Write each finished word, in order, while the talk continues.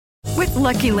With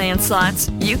Lucky Land Slots,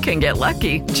 you can get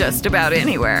lucky just about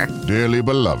anywhere. Dearly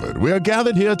beloved, we are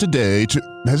gathered here today to...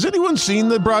 Has anyone seen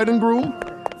the bride and groom?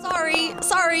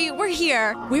 Sorry, we're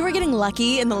here. We were getting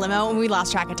lucky in the limo and we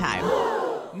lost track of time.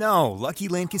 No, Lucky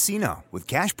Land Casino, with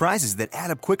cash prizes that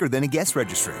add up quicker than a guest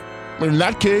registry. In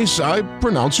that case, I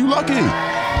pronounce you lucky.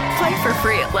 Play for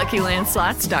free at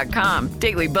LuckyLandSlots.com.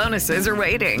 Daily bonuses are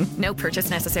waiting. No purchase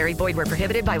necessary. Void where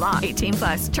prohibited by law.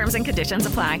 18+. Terms and conditions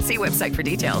apply. See website for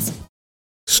details.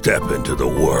 Step into the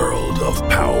world of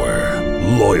power,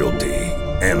 loyalty,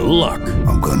 and luck.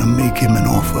 I'm gonna make him an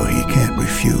offer he can't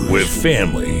refuse. With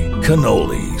family,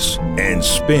 cannolis, and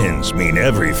spins mean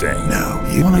everything. Now,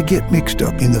 you wanna get mixed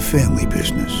up in the family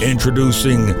business.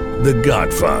 Introducing The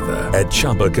Godfather at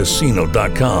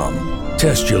ChumbaCasino.com.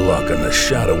 Test your luck in the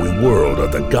shadowy world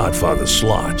of The Godfather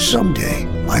slot. Someday,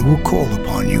 I will call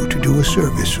upon you to do a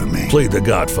service for me. Play The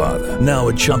Godfather, now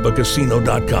at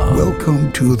ChumbaCasino.com.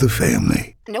 Welcome to the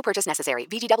family. No purchase necessary.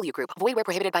 VGW Group. Void where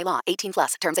prohibited by law.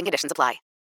 18+. Terms and conditions apply.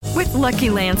 With Lucky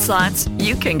Land Slots,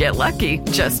 you can get lucky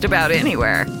just about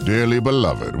anywhere. Dearly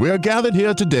beloved, we are gathered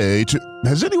here today to...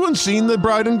 Has anyone seen the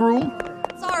bride and groom?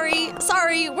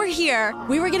 Sorry, we're here.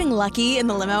 We were getting lucky in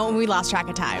the limo and we lost track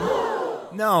of time.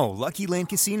 No, Lucky Land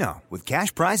Casino, with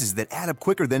cash prizes that add up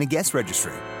quicker than a guest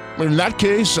registry. In that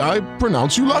case, I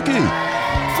pronounce you lucky.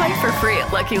 Play for free at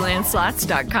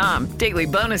LuckyLandSlots.com. Daily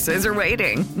bonuses are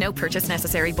waiting. No purchase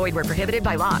necessary. Void where prohibited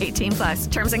by law.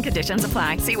 18+. Terms and conditions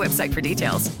apply. See website for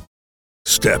details.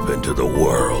 Step into the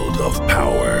world of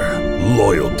power,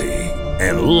 loyalty,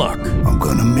 and luck. I'm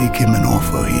gonna make him an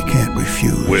offer he can't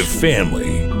refuse. With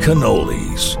family,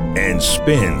 cannolis, and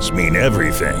spins mean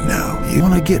everything. Now, you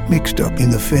wanna get mixed up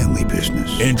in the family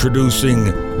business. Introducing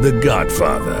The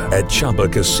Godfather at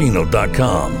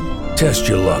ChumbaCasino.com. Test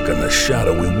your luck in the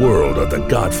shadowy world of The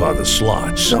Godfather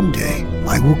slot. Someday,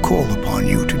 I will call upon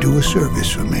you to do a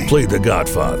service for me. Play The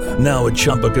Godfather, now at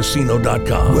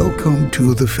ChumbaCasino.com. Welcome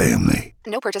to the family.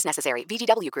 No purchase necessary.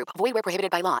 VGW Group. Void where prohibited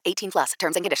by law. 18+.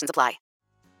 Terms and conditions apply.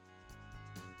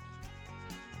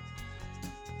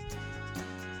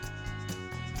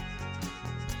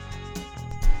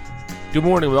 Good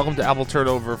morning. Welcome to Apple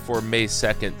Turnover for May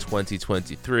 2nd,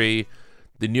 2023.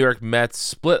 The New York Mets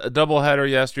split a doubleheader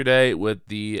yesterday with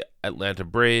the Atlanta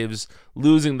Braves,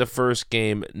 losing the first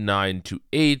game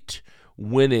 9-8,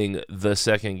 winning the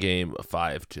second game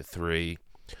 5-3.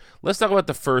 Let's talk about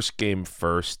the first game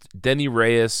first. Denny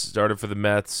Reyes started for the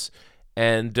Mets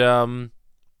and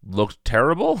looked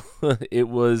terrible. It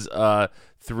was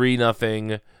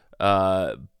 3-0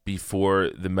 before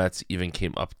the Mets even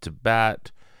came up to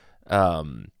bat.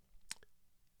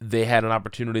 They had an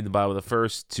opportunity in the bottom of the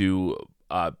first to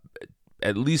at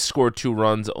least score 2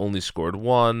 runs, only scored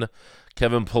 1.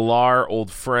 Kevin Pillar, old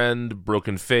friend,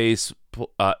 broken face,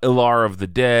 Ilar of the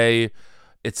day,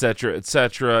 etc.,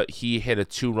 etc. He hit a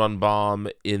 2-run bomb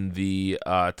in the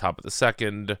top of the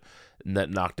second, and that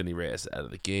knocked Denny Reyes out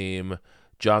of the game.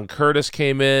 John Curtis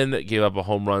came in, gave up a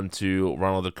home run to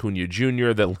Ronald Acuna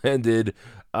Jr. that landed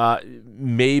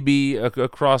maybe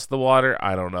across the water.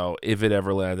 I don't know if it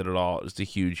ever landed at all. It was a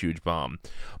huge, huge bomb.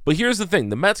 But here's the thing.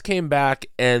 The Mets came back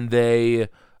and they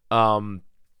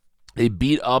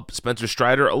beat up Spencer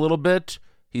Strider a little bit.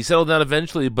 He settled down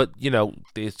eventually, but,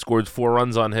 they scored 4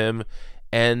 runs on him.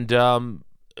 And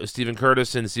Steven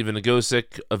Curtis and Steven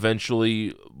Nagosic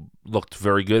eventually looked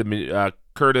very good. I mean,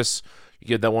 Curtis, you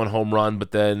get that 1 home run,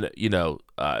 but then,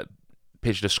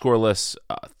 pitched a scoreless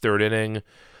third inning.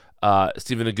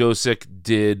 Steven Nagosic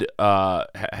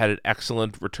had an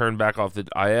excellent return back off the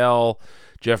IL.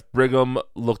 Jeff Brigham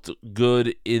looked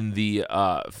good in the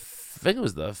I think it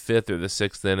was the 5th or the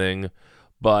 6th inning,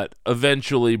 but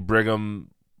eventually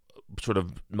Brigham sort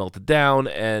of melted down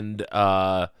and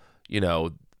looked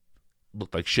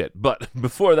like shit. But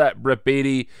before that, Brett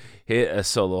Baty hit a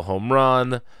solo home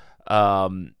run,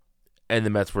 and the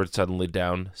Mets were suddenly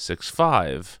down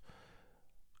 6-5.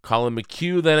 Colin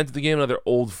McHugh then entered the game, another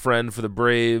old friend for the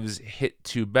Braves, hit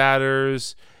 2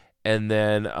 batters, and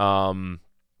then there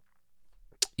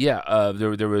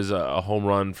was a home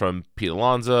run from Pete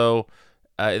Alonso.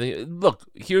 Look,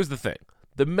 here's the thing: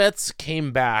 the Mets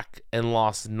came back and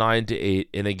lost 9-8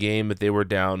 in a game that they were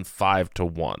down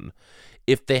 5-1.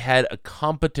 If they had a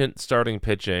competent starting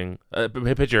pitcher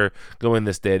going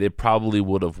this day, they probably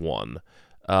would have won.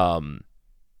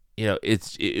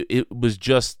 It was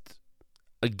just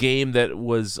a game that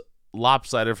was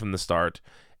lopsided from the start,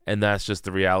 and that's just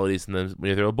the realities. And then when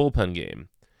you throw a bullpen game.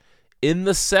 In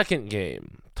the second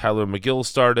game, Tyler McGill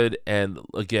started and,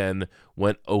 again,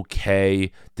 went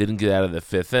okay. Didn't get out of the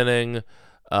 5th inning.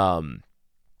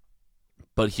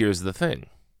 But here's the thing.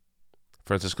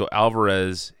 Francisco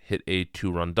Alvarez hit a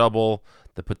 2-run double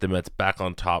that put the Mets back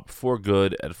on top for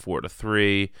good at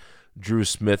 4-3. Drew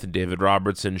Smith and David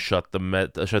Robertson shut the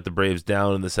Braves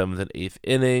down in the 7th and 8th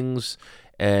innings,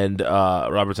 and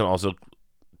Robertson also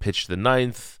pitched the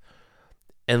 9th.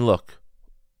 And look,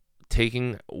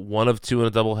 taking 1 of 2 in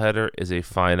a doubleheader is a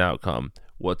fine outcome.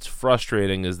 What's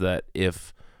frustrating is that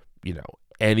if,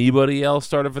 anybody else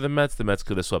started for the Mets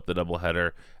could have swept the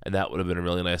doubleheader, and that would have been a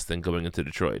really nice thing going into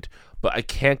Detroit. But I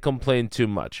can't complain too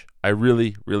much. I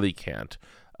really, really can't.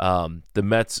 The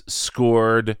Mets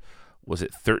scored,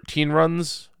 13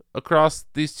 runs across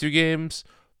these 2 games?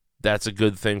 That's a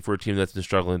good thing for a team that's been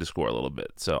struggling to score a little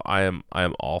bit. So I am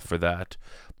all for that.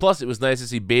 Plus, it was nice to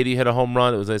see Beatty hit a home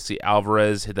run. It was nice to see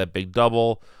Alvarez hit that big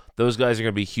double. Those guys are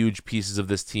going to be huge pieces of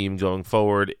this team going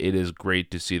forward. It is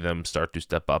great to see them start to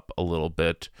step up a little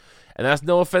bit. And that's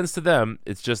no offense to them.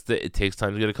 It's just that it takes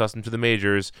time to get accustomed to the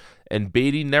majors. And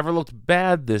Beatty never looked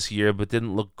bad this year, but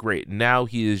didn't look great. Now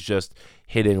he is just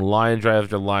hitting line drive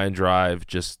after line drive,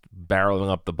 just barreling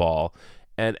up the ball.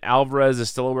 And Alvarez is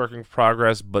still a work in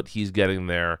progress, but he's getting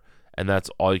there. And that's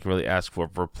all you can really ask for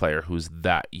a player who's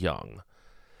that young.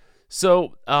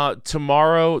 So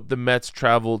tomorrow, the Mets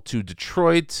travel to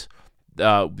Detroit.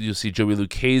 You'll see Joey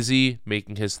Lucchesi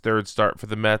making his 3rd start for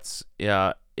the Mets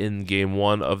in Game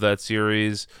 1 of that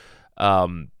series.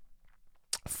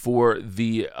 For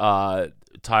the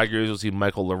Tigers, you'll see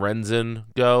Michael Lorenzen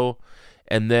go.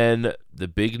 And then the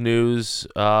big news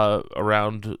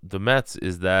around the Mets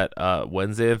is that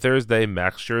Wednesday and Thursday,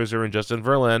 Max Scherzer and Justin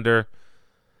Verlander.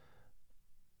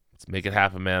 Let's make it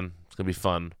happen, man. It's going to be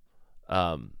fun.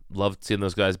 Love seeing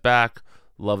those guys back.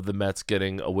 Love the Mets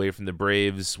getting away from the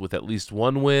Braves with at least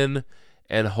 1 win,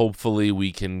 and hopefully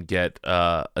we can get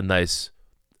a nice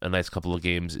couple of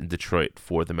games in Detroit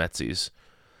for the Metsies.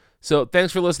 So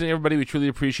thanks for listening, everybody. We truly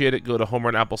appreciate it. Go to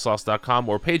homerunappleSauce.com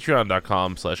or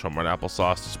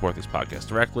patreon.com/homerunappleSauce to support this podcast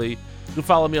directly. You can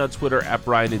follow me on Twitter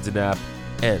 @BrianNeedsANap.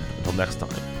 And until next time,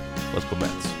 let's go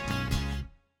Mets.